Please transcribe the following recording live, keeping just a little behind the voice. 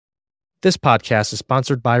This podcast is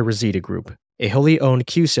sponsored by Reseda Group, a wholly owned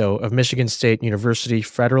QSO of Michigan State University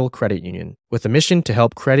Federal Credit Union, with a mission to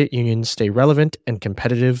help credit unions stay relevant and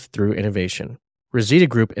competitive through innovation. Reseda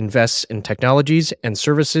Group invests in technologies and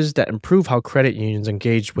services that improve how credit unions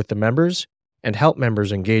engage with the members and help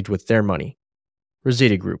members engage with their money.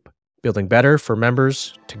 Reseda Group, building better for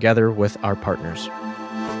members together with our partners.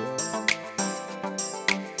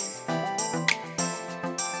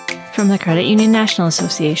 From the Credit Union National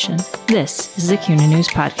Association, this is the CUNA News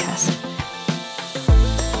Podcast.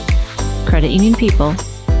 Credit union people,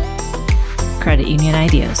 credit union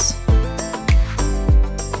ideas.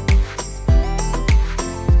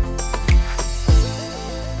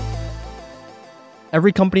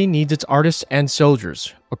 Every company needs its artists and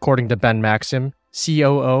soldiers, according to Ben Maxim,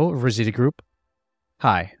 COO of Reseda Group.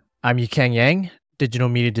 Hi, I'm Yikang Yang, Digital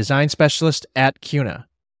Media Design Specialist at CUNA.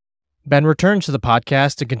 Ben returns to the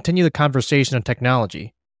podcast to continue the conversation on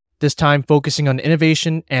technology, this time focusing on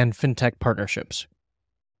innovation and fintech partnerships.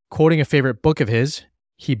 Quoting a favorite book of his,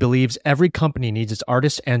 he believes every company needs its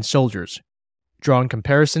artists and soldiers, drawing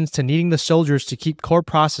comparisons to needing the soldiers to keep core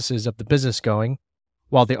processes of the business going,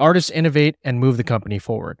 while the artists innovate and move the company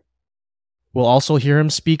forward. We'll also hear him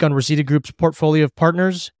speak on Reseda Group's portfolio of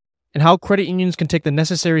partners and how credit unions can take the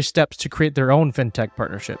necessary steps to create their own fintech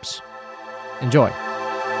partnerships. Enjoy.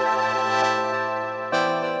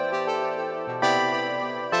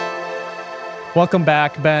 Welcome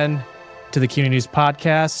back, Ben, to the CUNA News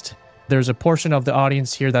Podcast. There's a portion of the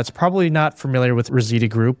audience here that's probably not familiar with Reseda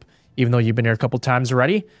Group, even though you've been here a couple times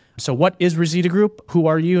already. So what is Reseda Group? Who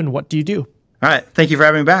are you and what do you do? All right. Thank you for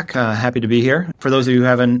having me back. Happy to be here. For those of you who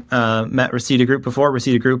haven't met Reseda Group before,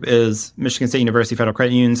 Reseda Group is Michigan State University Federal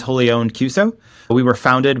Credit Union's wholly owned QSO. We were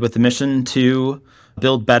founded with the mission to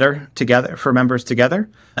build better together for members together.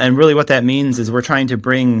 And really what that means is we're trying to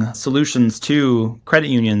bring solutions to credit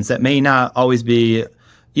unions that may not always be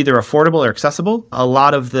either affordable or accessible. A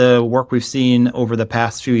lot of the work we've seen over the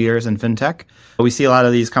past few years in fintech, we see a lot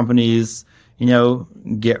of these companies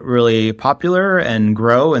get really popular and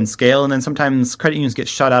grow and scale. And then sometimes credit unions get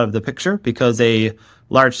shut out of the picture because a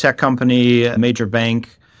large tech company, a major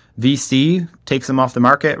bank, VC takes them off the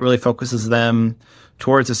market, really focuses them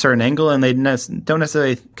towards a certain angle, and they don't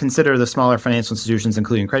necessarily consider the smaller financial institutions,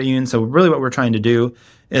 including credit unions. So really what we're trying to do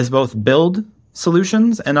is both build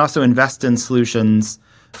solutions and also invest in solutions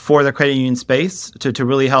for the credit union space to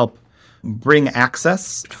really help bring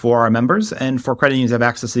access for our members and for credit unions to have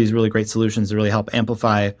access to these really great solutions to really help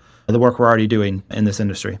amplify the work we're already doing in this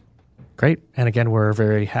industry. Great. And again, we're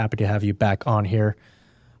very happy to have you back on here.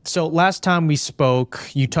 So last time we spoke,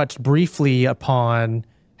 you touched briefly upon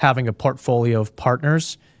having a portfolio of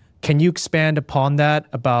partners. Can you expand upon that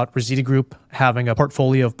about Reseda Group having a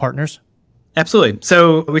portfolio of partners? Absolutely.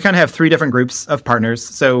 So we kind of have three different groups of partners.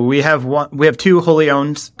 So we have two wholly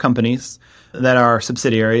owned companies that are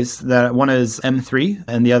subsidiaries. That one is M3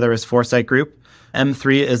 and the other is Foresight Group.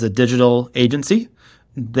 M3 is a digital agency.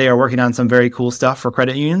 They are working on some very cool stuff for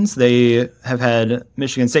credit unions. They have had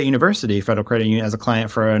Michigan State University Federal Credit Union as a client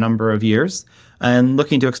for a number of years and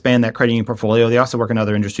looking to expand that credit union portfolio. They also work in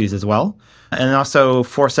other industries as well. And also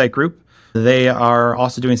Foresight Group. They are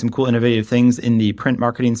also doing some cool innovative things in the print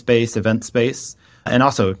marketing space, event space, and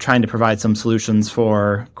also trying to provide some solutions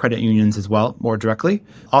for credit unions as well, more directly.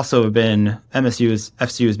 Also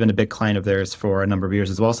FCU has been a big client of theirs for a number of years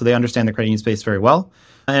as well. So they understand the credit union space very well.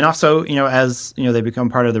 And also, as they become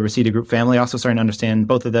part of the Reseda Group family, also starting to understand,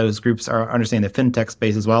 both of those groups are understanding the fintech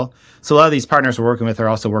space as well. So a lot of these partners we're working with are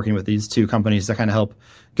also working with these two companies to kind of help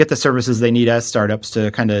get the services they need as startups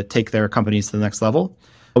to kind of take their companies to the next level.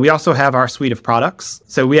 We also have our suite of products.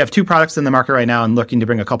 So we have two products in the market right now and looking to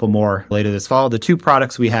bring a couple more later this fall. The two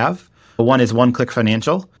products we have, one is One Click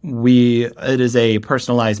Financial. It is a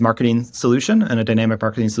personalized marketing solution and a dynamic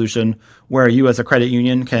marketing solution where you as a credit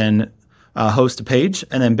union can host a page,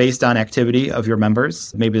 and then based on activity of your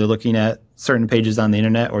members, maybe they're looking at certain pages on the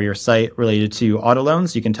internet or your site related to auto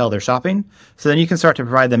loans, you can tell they're shopping. So then you can start to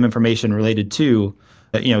provide them information related to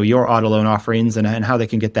your auto loan offerings and how they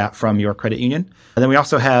can get that from your credit union. And then we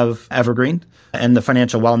also have Evergreen and the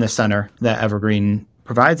Financial Wellness Center that Evergreen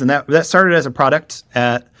provides. And that started as a product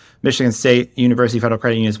at Michigan State University Federal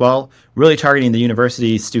Credit Union as well, really targeting the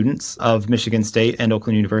university students of Michigan State and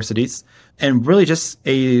Oakland universities, and really just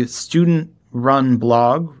a student-run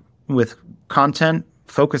blog with content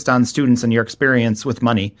focused on students and your experience with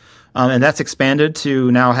money. And that's expanded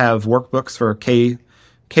to now have workbooks for K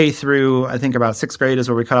through, I think about sixth grade is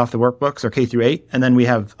where we cut off the workbooks, or K through 8. And then we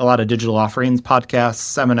have a lot of digital offerings, podcasts,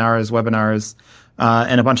 seminars, webinars,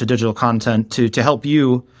 and a bunch of digital content to help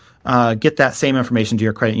you get that same information to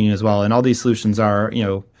your credit union as well. And all these solutions are,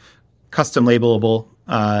 custom labelable,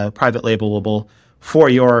 private labelable for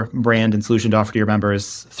your brand and solution to offer to your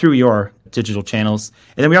members through your digital channels.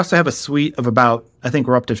 And then we also have a suite of I think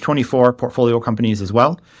we're up to 24 portfolio companies as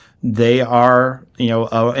well. They are, in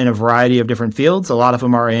a variety of different fields. A lot of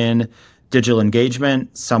them are in digital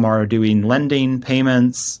engagement. Some are doing lending,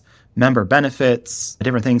 payments, member benefits,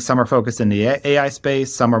 different things. Some are focused in the AI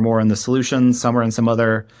space. Some are more in the solutions. Some are in some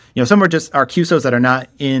other, some are just our QSOs that are not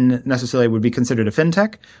in necessarily would be considered a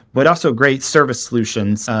fintech, but also great service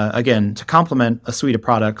solutions, again, to complement a suite of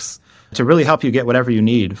products to really help you get whatever you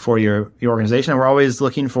need for your organization. And we're always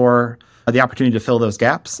looking for the opportunity to fill those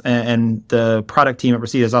gaps. And the product team at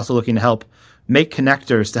Reseda is also looking to help make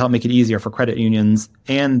connectors to help make it easier for credit unions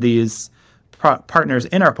and these partners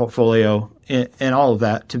in our portfolio and all of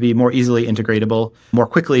that to be more easily integratable more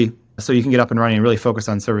quickly so you can get up and running and really focus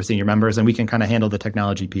on servicing your members, and we can kind of handle the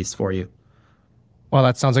technology piece for you. Well,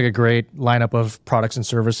 that sounds like a great lineup of products and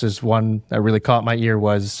services. One that really caught my ear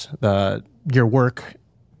was your work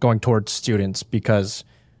going towards students, because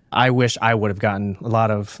I wish I would have gotten a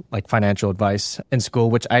lot of financial advice in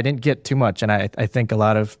school, which I didn't get too much. And I think a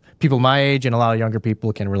lot of people my age and a lot of younger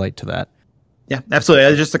people can relate to that. Yeah,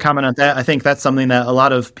 absolutely. Just to comment on that, I think that's something that a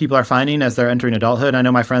lot of people are finding as they're entering adulthood. I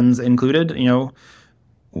know my friends included,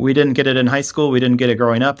 we didn't get it in high school. We didn't get it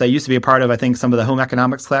growing up. That used to be a part of, I think, some of the home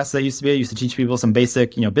economics classes that used to be. I used to teach people some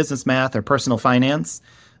basic, business math or personal finance.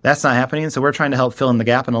 That's not happening. So we're trying to help fill in the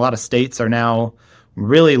gap. And a lot of states are now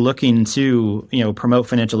really looking to, promote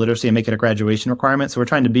financial literacy and make it a graduation requirement. So we're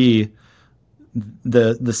trying to be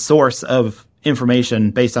the source of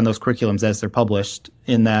information based on those curriculums as they're published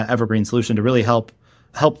in that evergreen solution to really help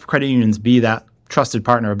credit unions be that trusted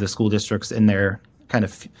partner of the school districts in their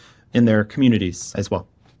communities as well.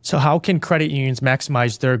 So how can credit unions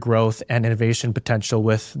maximize their growth and innovation potential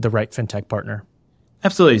with the right fintech partner?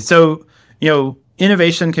 Absolutely. So,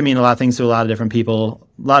 innovation can mean a lot of things to a lot of different people.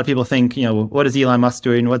 A lot of people think, what is Elon Musk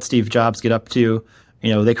doing? What's Steve Jobs get up to?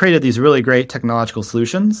 They created these really great technological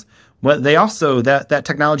solutions. But they also, that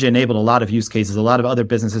technology enabled a lot of use cases, a lot of other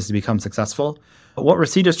businesses to become successful. But what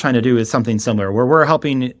Reseda is trying to do is something similar, where we're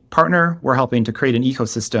helping to create an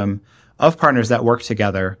ecosystem of partners that work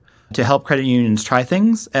together to help credit unions try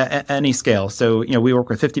things at any scale. So, we work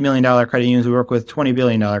with $50 million credit unions. We work with $20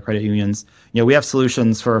 billion credit unions. We have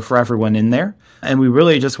solutions for everyone in there. And we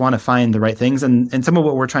really just want to find the right things. And some of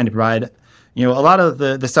what we're trying to provide, a lot of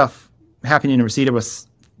the stuff happening in Reseda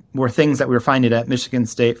were things that we were finding at Michigan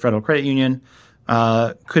State Federal Credit Union,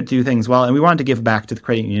 could do things well. And we wanted to give back to the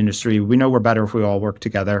credit union industry. We know we're better if we all work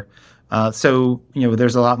together. So,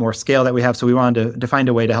 there's a lot more scale that we have. So we wanted to find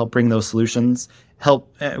a way to help bring those solutions,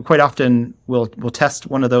 quite often we'll test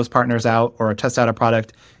one of those partners out or test out a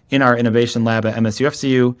product in our innovation lab at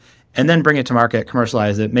MSU-FCU, and then bring it to market,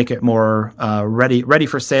 commercialize it, make it more ready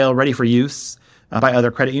for sale, ready for use by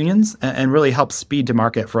other credit unions, and really help speed to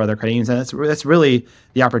market for other credit unions. And that's really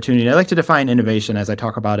the opportunity. I like to define innovation as I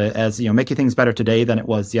talk about it as, making things better today than it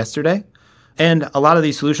was yesterday. And a lot of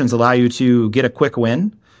these solutions allow you to get a quick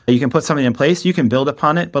win. You can put something in place, you can build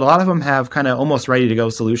upon it, but a lot of them have kind of almost ready to go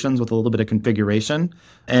solutions with a little bit of configuration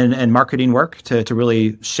and marketing work to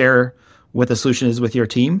really share what the solution is with your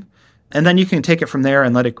team. And then you can take it from there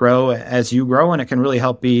and let it grow as you grow, and it can really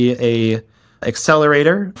help be a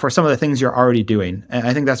accelerator for some of the things you're already doing. And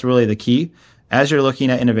I think that's really the key. As you're looking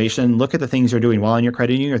at innovation, look at the things you're doing well in your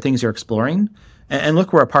credit union or things you're exploring, and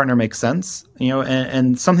look where a partner makes sense,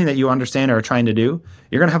 and something that you understand or are trying to do.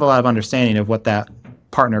 You're going to have a lot of understanding of what that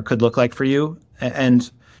partner could look like for you,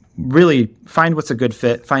 and really find what's a good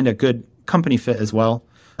fit, find a good company fit as well.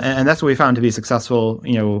 And that's what we found to be successful,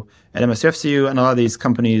 at MSU-FCU, and a lot of these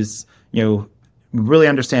companies, really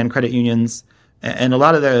understand credit unions. And a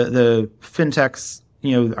lot of the fintechs,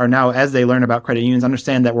 are now, as they learn about credit unions,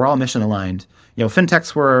 understand that we're all mission aligned.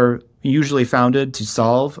 Fintechs were usually founded to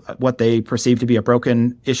solve what they perceive to be a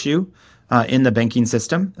broken issue in the banking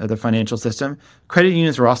system, or the financial system. Credit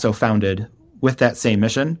unions were also founded with that same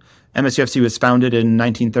mission. MSU-FCU was founded in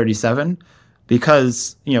 1937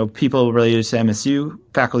 because, people related to MSU,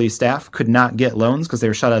 faculty, staff, could not get loans because they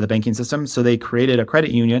were shut out of the banking system. So they created a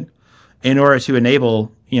credit union in order to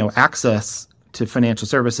enable, access to financial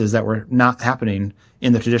services that were not happening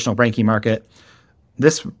in the traditional banking market.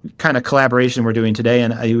 This kind of collaboration we're doing today,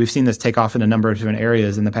 and we've seen this take off in a number of different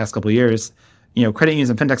areas in the past couple of years, credit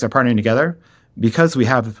unions and fintechs are partnering together because we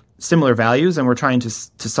have similar values and we're trying to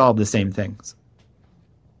solve the same things.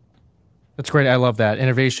 That's great. I love that.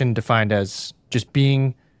 Innovation defined as just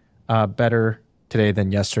being better today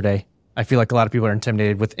than yesterday. I feel like a lot of people are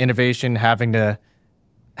intimidated with innovation, having to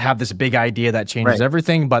have this big idea that changes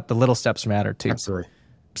everything, but the little steps matter too. Absolutely.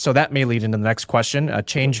 So that may lead into the next question.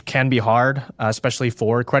 Change can be hard, especially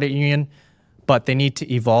for a credit union, but they need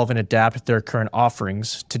to evolve and adapt their current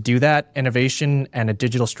offerings. To do that, innovation and a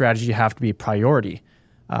digital strategy have to be a priority.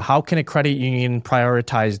 How can a credit union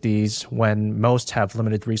prioritize these when most have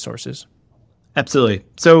limited resources? Absolutely.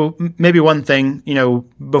 So maybe one thing,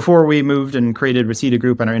 before we moved and created Reseda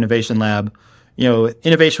Group and our innovation lab,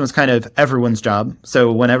 innovation was kind of everyone's job.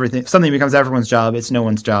 So when something becomes everyone's job, it's no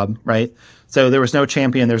one's job, right? So there was no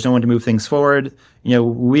champion. There's no one to move things forward.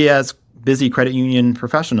 We as busy credit union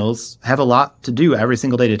professionals have a lot to do every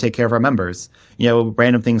single day to take care of our members.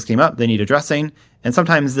 Random things came up, they need addressing. And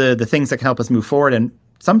sometimes the things that can help us move forward and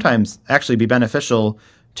sometimes actually be beneficial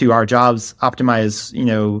to our jobs, optimize,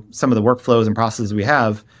 some of the workflows and processes we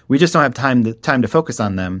have, we just don't have time to focus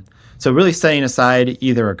on them. So really setting aside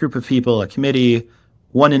either a group of people, a committee,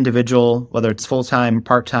 one individual, whether it's full-time,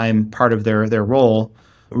 part-time, part of their role,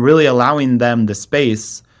 really allowing them the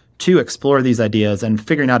space to explore these ideas and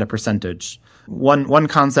figuring out a percentage. One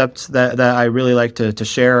concept that I really like to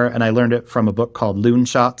share, and I learned it from a book called Loon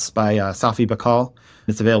Shots by Safi Bakal.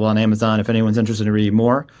 It's available on Amazon if anyone's interested in reading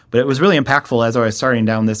more. But it was really impactful as I was starting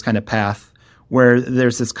down this kind of path where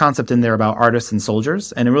there's this concept in there about artists and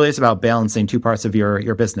soldiers, and it really is about balancing two parts of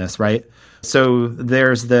your business, right? So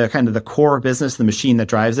there's the kind of the core business, the machine that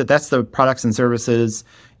drives it. That's the products and services,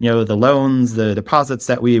 the loans, the deposits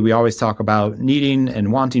that we always talk about needing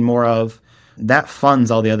and wanting more of. That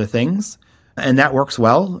funds all the other things, and that works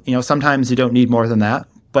well. Sometimes you don't need more than that.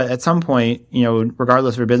 But at some point,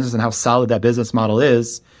 regardless of your business and how solid that business model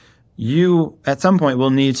is, you at some point will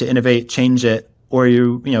need to innovate, change it, or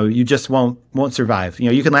you just won't survive.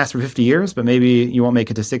 You can last for 50 years, but maybe you won't make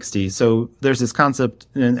it to 60. So there's this concept,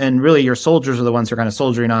 and really your soldiers are the ones who are kind of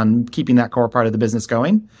soldiering on keeping that core part of the business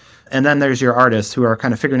going. And then there's your artists who are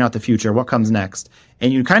kind of figuring out the future, what comes next.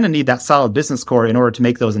 And you kind of need that solid business core in order to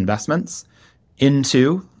make those investments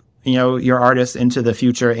into, your artists, into the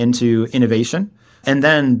future, into innovation. And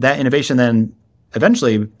then that innovation then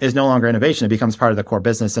eventually is no longer innovation. It becomes part of the core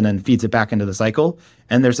business and then feeds it back into the cycle.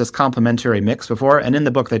 And there's this complementary mix before. And in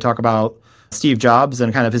the book, they talk about Steve Jobs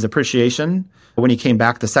and kind of his appreciation when he came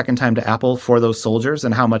back the second time to Apple for those soldiers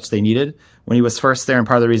and how much they needed. When he was first there, and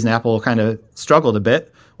part of the reason Apple kind of struggled a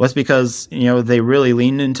bit was because, they really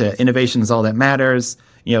leaned into innovation is all that matters.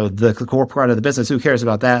 The core part of the business, who cares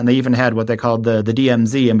about that? And they even had what they called the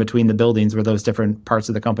DMZ in between the buildings where those different parts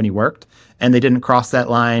of the company worked. And they didn't cross that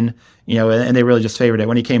line, and they really just favored it.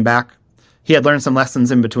 When he came back, he had learned some lessons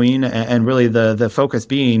in between, and really the focus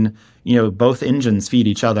being, both engines feed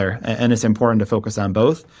each other, and it's important to focus on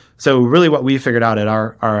both. So really what we figured out at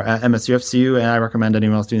our MSUFCU, and I recommend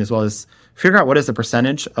anyone else doing this well, is figure out what is the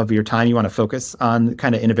percentage of your time you want to focus on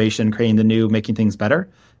kind of innovation, creating the new, making things better.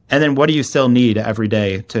 And then what do you still need every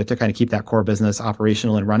day to kind of keep that core business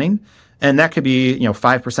operational and running? And that could be,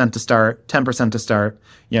 5% to start, 10% to start.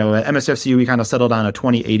 At MSFCU, we kind of settled on a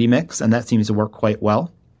 20-80 mix, and that seems to work quite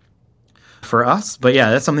well for us. But yeah,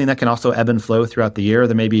 that's something that can also ebb and flow throughout the year.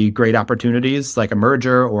 There may be great opportunities like a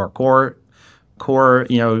merger or a core,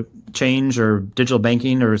 change or digital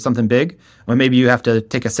banking or something big. Or maybe you have to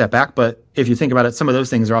take a step back. But if you think about it, some of those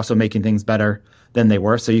things are also making things better than they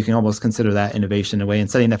were. So you can almost consider that innovation in a way and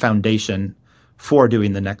setting the foundation for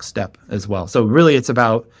doing the next step as well. So really it's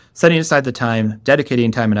about setting aside the time,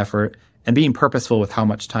 dedicating time and effort, and being purposeful with how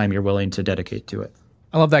much time you're willing to dedicate to it.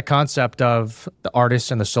 I love that concept of the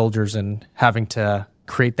artists and the soldiers and having to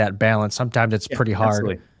create that balance. Sometimes it's pretty hard.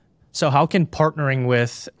 Absolutely. So how can partnering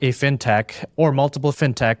with a fintech or multiple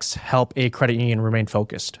fintechs help a credit union remain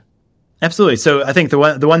focused? Absolutely. So I think the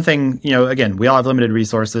one thing, again, we all have limited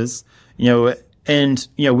resources, and,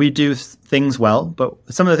 we do things well, but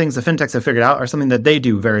some of the things the fintechs have figured out are something that they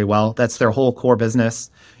do very well. That's their whole core business.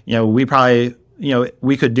 We probably,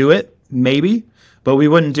 we could do it maybe, but we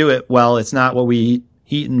wouldn't do it well. It's not what we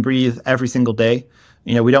eat and breathe every single day.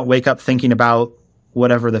 We don't wake up thinking about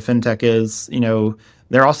whatever the fintech is.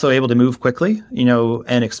 They're also able to move quickly,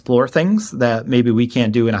 and explore things that maybe we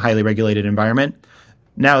can't do in a highly regulated environment.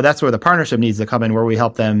 Now, that's where the partnership needs to come in, where we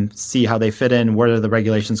help them see how they fit in, where the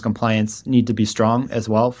regulations, compliance need to be strong as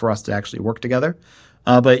well for us to actually work together.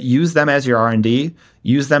 But use them as your R&D,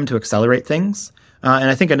 use them to accelerate things. And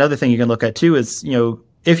I think another thing you can look at too is,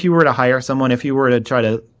 if you were to hire someone, if you were to try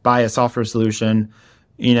to buy a software solution,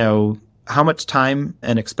 how much time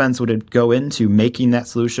and expense would it go into making that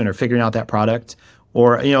solution or figuring out that product?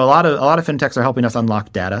 Or, a lot of fintechs are helping us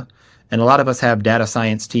unlock data. And a lot of us have data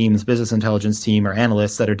science teams, business intelligence team, or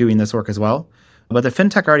analysts that are doing this work as well. But the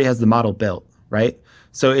fintech already has the model built, right?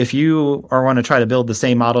 So if you want to try to build the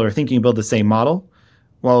same model or thinking you build the same model,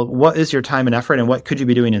 well, what is your time and effort and what could you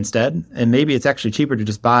be doing instead? And maybe it's actually cheaper to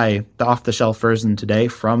just buy the off-the-shelf version today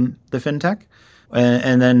from the fintech.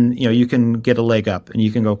 And then, you can get a leg up and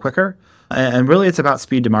you can go quicker. And really, it's about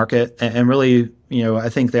speed to market. And really, I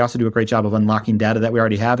think they also do a great job of unlocking data that we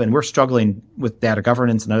already have. And we're struggling with data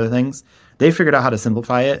governance and other things. They figured out how to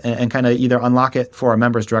simplify it and kind of either unlock it for our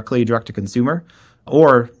members directly, direct to consumer,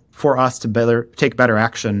 or for us to take better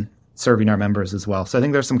action serving our members as well. So I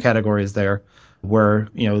think there's some categories there where,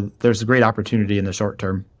 there's a great opportunity in the short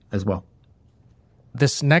term as well.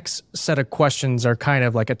 This next set of questions are kind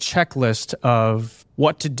of like a checklist of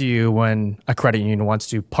what to do when a credit union wants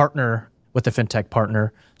to partner with a fintech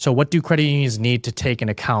partner. So what do credit unions need to take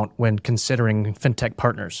into account when considering fintech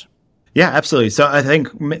partners? Yeah, absolutely. So I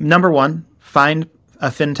think number one, find a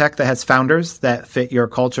fintech that has founders that fit your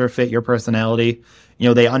culture, fit your personality.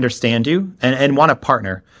 They understand you and want to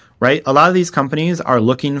partner, right? A lot of these companies are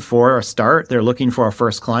looking for a start. They're looking for a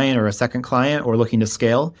first client or a second client or looking to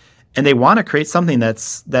scale. And they want to create something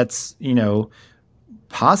that's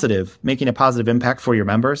positive, making a positive impact for your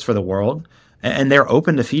members, for the world. And they're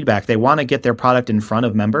open to feedback. They want to get their product in front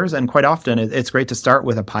of members. And quite often, it's great to start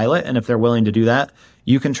with a pilot. And if they're willing to do that,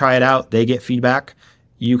 you can try it out. They get feedback.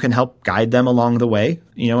 You can help guide them along the way.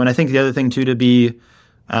 And I think the other thing, too, to be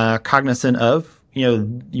cognizant of,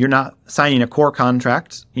 you're not signing a core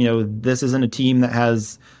contract. This isn't a team that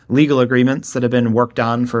has legal agreements that have been worked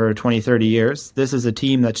on for 20, 30 years. This is a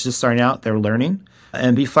team that's just starting out. They're learning,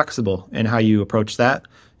 and be flexible in how you approach that.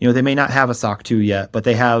 They may not have a SOC 2 yet, but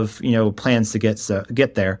they have, plans to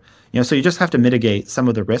get there. So you just have to mitigate some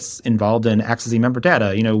of the risks involved in accessing member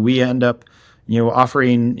data. We end up,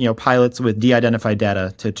 offering, pilots with de-identified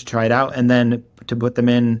data to try it out, and then to put them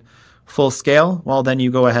in full scale. Well, then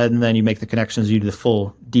you go ahead and then you make the connections. You do the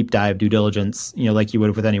full deep dive due diligence, like you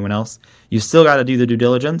would with anyone else. You still got to do the due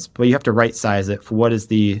diligence, but you have to right size it for what is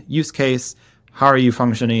the use case, how are you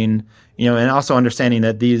functioning, and also understanding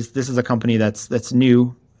that this is a company that's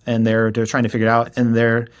new and they're trying to figure it out, and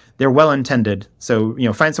they're well intended. So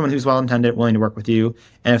find someone who's well intended, willing to work with you,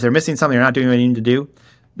 and if they're missing something or not doing what you need to do,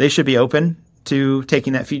 they should be open to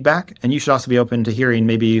taking that feedback, and you should also be open to hearing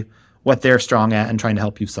maybe what they're strong at and trying to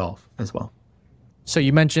help you solve as well. So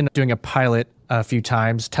you mentioned doing a pilot a few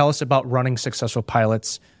times. Tell us about running successful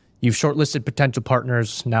pilots. You've shortlisted potential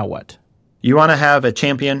partners. Now what? You want to have a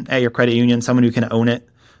champion at your credit union, someone who can own it.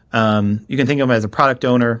 You can think of them as a product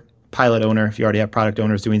owner, pilot owner, if you already have product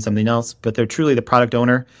owners doing something else, but they're truly the product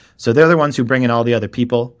owner. So they're the ones who bring in all the other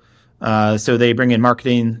people. So they bring in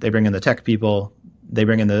marketing, they bring in the tech people, they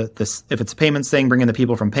bring in if it's a payments thing, bring in the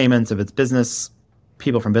people from payments. If it's business,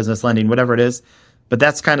 people from business lending, whatever it is. But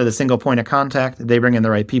that's kind of the single point of contact. They bring in the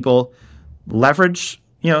right people, leverage,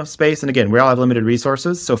 space. And again, we all have limited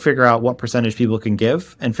resources. So figure out what percentage people can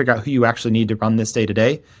give and figure out who you actually need to run this day to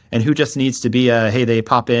day and who just needs to be hey, they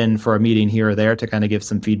pop in for a meeting here or there to kind of give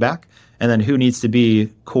some feedback. And then who needs to be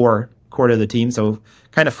core to the team. So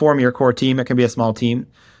kind of form your core team. It can be a small team.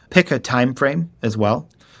 Pick a time frame as well.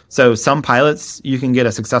 So some pilots, you can get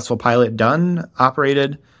a successful pilot done,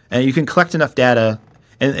 operated, and you can collect enough data.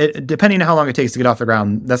 And depending on how long it takes to get off the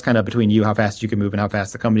ground, that's kind of between you, how fast you can move and how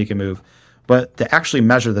fast the company can move. But to actually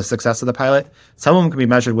measure the success of the pilot, some of them can be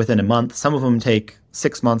measured within a month. Some of them take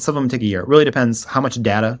 6 months. Some of them take a year. It really depends how much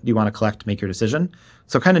data you want to collect to make your decision.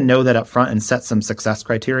 So kind of know that up front and set some success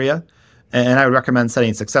criteria. And I would recommend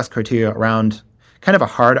setting success criteria around kind of a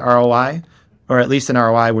hard ROI, or at least an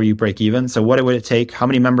ROI where you break even. So what would it take? How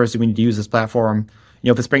many members do we need to use this platform?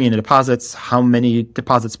 If it's bringing in deposits, how many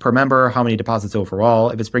deposits per member? How many deposits overall?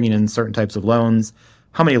 If it's bringing in certain types of loans,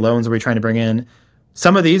 how many loans are we trying to bring in?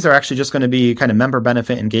 Some of these are actually just going to be kind of member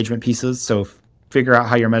benefit engagement pieces. So figure out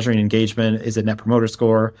how you're measuring engagement. Is it net promoter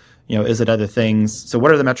score? Is it other things? So what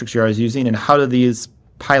are the metrics you're always using, and how do these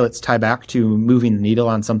pilots tie back to moving the needle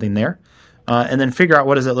on something there? And then figure out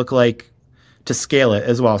what does it look like to scale it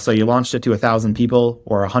as well. So you launched it to 1,000 people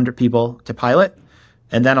or 100 people to pilot.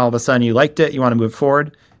 And then all of a sudden you liked it, you want to move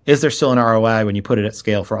forward. Is there still an ROI when you put it at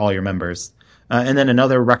scale for all your members? And then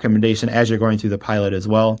another recommendation as you're going through the pilot as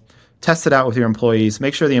well, test it out with your employees.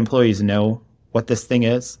 Make sure the employees know what this thing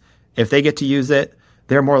is. If they get to use it,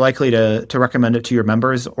 they're more likely to recommend it to your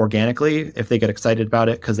members organically if they get excited about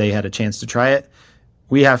it because they had a chance to try it.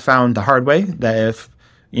 We have found the hard way that if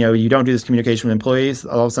you don't do this communication with employees,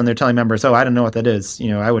 all of a sudden they're telling members, oh, I don't know what that is.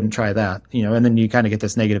 I wouldn't try that. And then you kind of get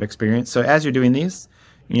this negative experience. So as you're doing these,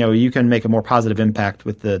 you can make a more positive impact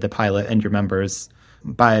with the pilot and your members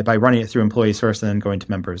by running it through employees first and then going to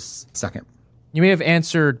members second. You may have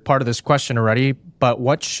answered part of this question already, but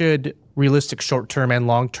what should realistic short-term and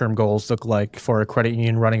long-term goals look like for a credit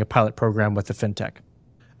union running a pilot program with a fintech?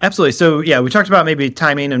 Absolutely. So yeah, we talked about maybe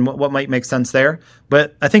timing and what might make sense there.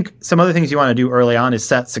 But I think some other things you want to do early on is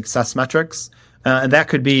set success metrics. And that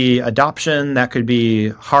could be adoption. That could be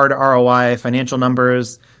hard ROI, financial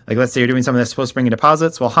numbers. Like let's say you're doing something that's supposed to bring in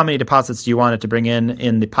deposits. Well, how many deposits do you want it to bring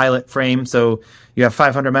in the pilot frame? So you have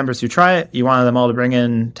 500 members who try it. You wanted them all to bring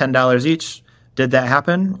in $10 each. Did that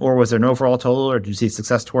happen? Or was there an overall total, or did you see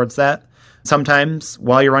success towards that? Sometimes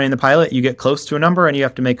while you're running the pilot, you get close to a number and you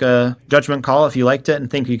have to make a judgment call if you liked it and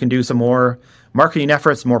think you can do some more marketing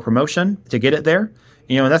efforts, more promotion to get it there.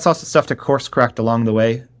 And that's also stuff to course correct along the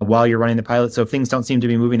way while you're running the pilot. So if things don't seem to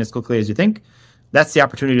be moving as quickly as you think, that's the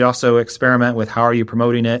opportunity to also experiment with how are you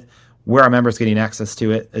promoting it, where are members getting access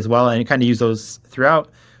to it as well, and you kind of use those throughout.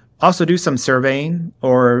 Also do some surveying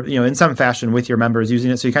or, in some fashion with your members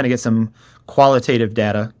using it. So you kind of get some qualitative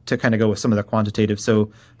data to kind of go with some of the quantitative.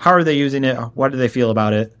 So how are they using it? What do they feel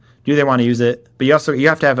about it? Do they want to use it? But you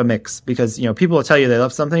have to have a mix because, people will tell you they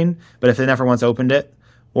love something, but if they never once opened it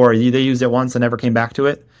or they used it once and never came back to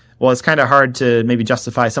it, well, it's kind of hard to maybe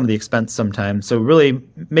justify some of the expense sometimes. So really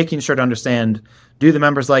making sure to understand, do the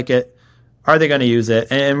members like it? Are they going to use it?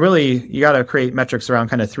 And really, you got to create metrics around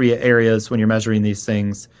kind of three areas when you're measuring these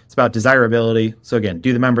things. It's about desirability. So again,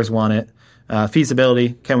 do the members want it?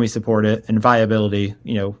 Feasibility, can we support it? And viability,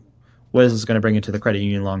 what is this going to bring into the credit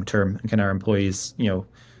union long term? And can our employees,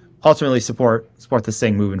 ultimately support this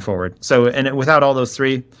thing moving forward? So, and without all those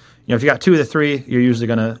three, if you got two of the three, you're usually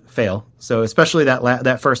going to fail. So especially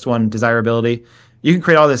that first one, desirability, you can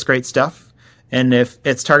create all this great stuff. And if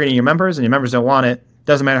it's targeting your members and your members don't want it,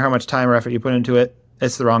 doesn't matter how much time or effort you put into it,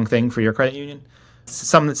 it's the wrong thing for your credit union.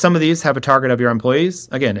 Some of these have a target of your employees.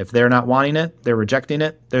 Again, if they're not wanting it, they're rejecting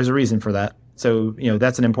it, there's a reason for that. So,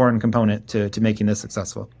 that's an important component to making this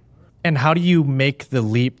successful. And how do you make the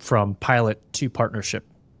leap from pilot to partnership?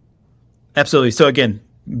 Absolutely. So again,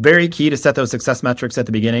 very key to set those success metrics at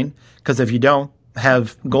the beginning, because if you don't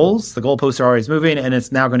have goals, the goalposts are always moving, and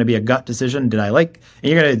it's now going to be a gut decision. Did I like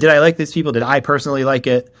these people? Did I personally like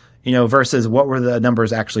it? Versus what were the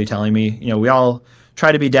numbers actually telling me? We all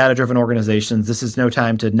try to be data-driven organizations. This is no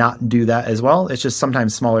time to not do that as well. It's just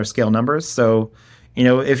sometimes smaller scale numbers. So,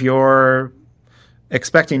 if you're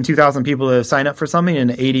expecting 2,000 people to sign up for something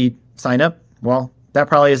and 80 sign up, well, that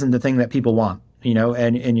probably isn't the thing that people want,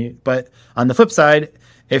 but on the flip side,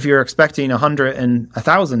 if you're expecting 100 and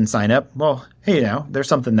 1,000 sign up, well, hey, there's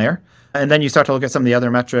something there. And then you start to look at some of the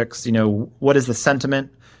other metrics, what is the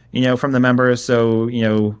sentiment, from the members. So,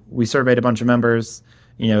 we surveyed a bunch of members,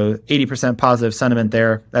 80% positive sentiment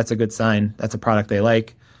there. That's a good sign. That's a product they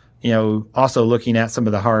like. Also looking at some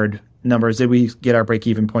of the hard numbers. Did we get our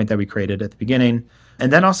break-even point that we created at the beginning?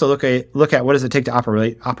 And then also look at what does it take to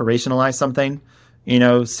operationalize something?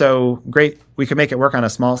 So great, we could make it work on a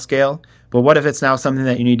small scale, but what if it's now something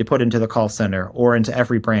that you need to put into the call center or into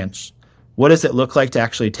every branch? What does it look like to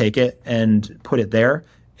actually take it and put it there?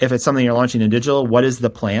 If it's something you're launching in digital, what is the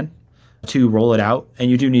plan to roll it out? And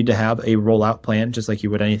you do need to have a rollout plan, just like you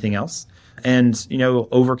would anything else. And,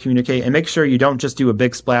 over communicate and make sure you don't just do a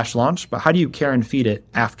big splash launch, but how do you care and feed it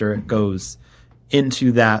after it goes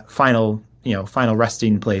into that final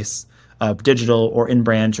resting place of digital or in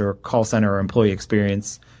branch or call center or employee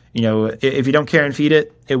experience? If you don't care and feed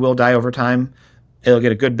it, it will die over time. It'll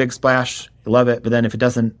get a good big splash. You love it. But then if it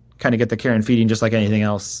doesn't kind of get the care and feeding, just like anything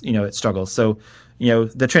else, it struggles. So,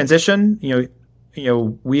 the transition,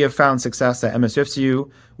 we have found success at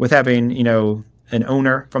MSFCU with having, an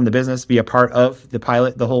owner from the business be a part of the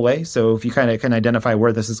pilot the whole way. So if you kind of can identify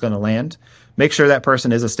where this is going to land, make sure that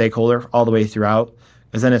person is a stakeholder all the way throughout,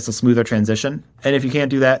 because then it's a smoother transition. And if you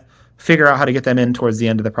can't do that, figure out how to get them in towards the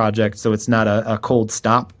end of the project so it's not a cold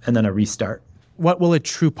stop and then a restart. What will a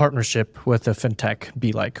true partnership with a fintech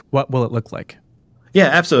be like? What will it look like? Yeah,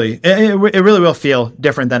 absolutely. It really will feel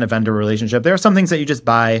different than a vendor relationship. There are some things that you just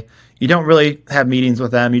buy. You don't really have meetings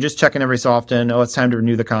with them. You just check in every so often. Oh, it's time to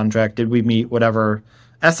renew the contract. Did we meet whatever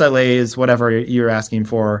SLAs, whatever you're asking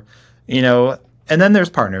for, and then there's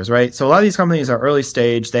partners, right? So a lot of these companies are early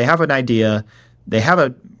stage. They have an idea. They have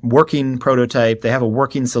a working prototype. They have a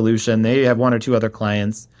working solution. They have one or two other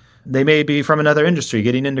clients. They may be from another industry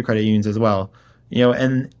getting into credit unions as well,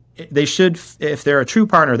 and they should, if they're a true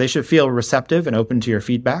partner, they should feel receptive and open to your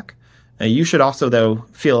feedback. You should also, though,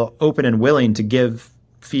 feel open and willing to give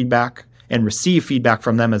feedback and receive feedback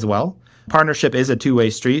from them as well. Partnership is a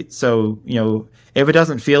two-way street. So, if it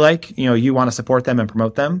doesn't feel like, you want to support them and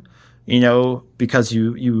promote them, because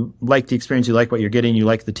you like the experience, you like what you're getting, you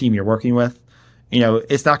like the team you're working with,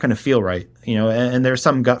 it's not going to feel right, and there's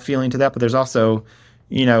some gut feeling to that, but there's also,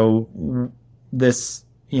 this,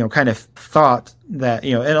 kind of thought that,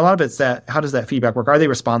 and a lot of it's that, how does that feedback work? Are they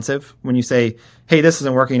responsive when you say, hey, this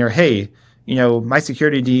isn't working, or hey, my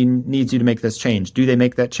security team needs you to make this change? Do they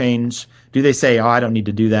make that change? Do they say, oh, I don't need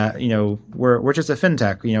to do that? We're just a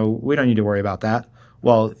fintech. We don't need to worry about that.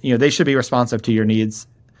 Well, they should be responsive to your needs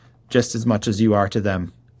just as much as you are to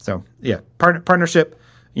them. So yeah, partnership,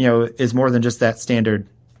 is more than just that standard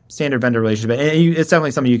vendor relationship. And it's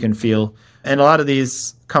definitely something you can feel. And a lot of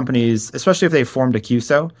these companies, especially if they've formed a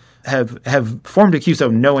QSO, have formed a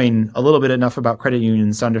QSO knowing a little bit enough about credit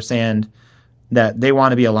unions to understand that they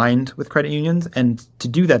want to be aligned with credit unions. And to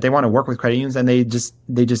do that, they want to work with credit unions, and they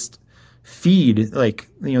just feed,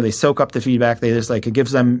 they soak up the feedback. They just it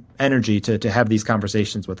gives them energy to have these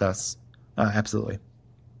conversations with us. Absolutely.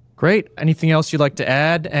 Great. Anything else you'd like to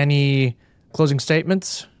add? Any closing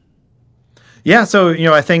statements? Yeah, so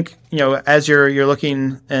I think as you're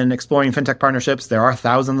looking and exploring fintech partnerships, there are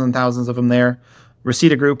thousands and thousands of them there.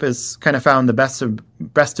 Reseda Group has kind of found the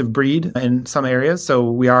best of breed in some areas,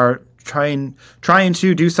 so we are trying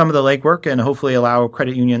to do some of the legwork and hopefully allow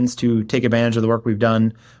credit unions to take advantage of the work we've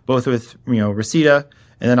done, both with Reseda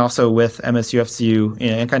and then also with MSUFCU,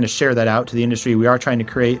 and kind of share that out to the industry. We are trying to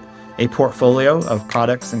create a portfolio of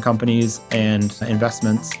products and companies and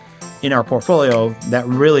investments in our portfolio that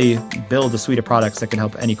really build a suite of products that can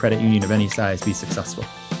help any credit union of any size be successful.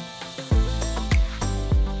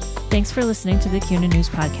 Thanks for listening to the CUNA News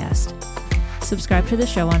Podcast. Subscribe to the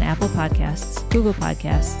show on Apple Podcasts, Google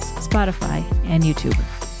Podcasts, Spotify, and YouTube.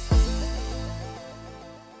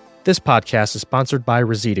 This podcast is sponsored by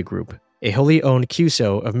Reseda Group, a wholly owned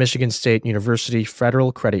QSO of Michigan State University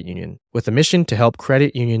Federal Credit Union, with a mission to help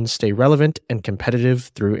credit unions stay relevant and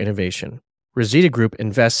competitive through innovation. Reseda Group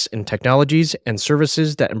invests in technologies and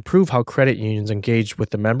services that improve how credit unions engage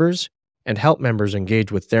with the members and help members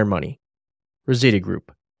engage with their money. Reseda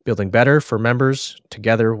Group, building better for members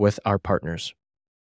together with our partners.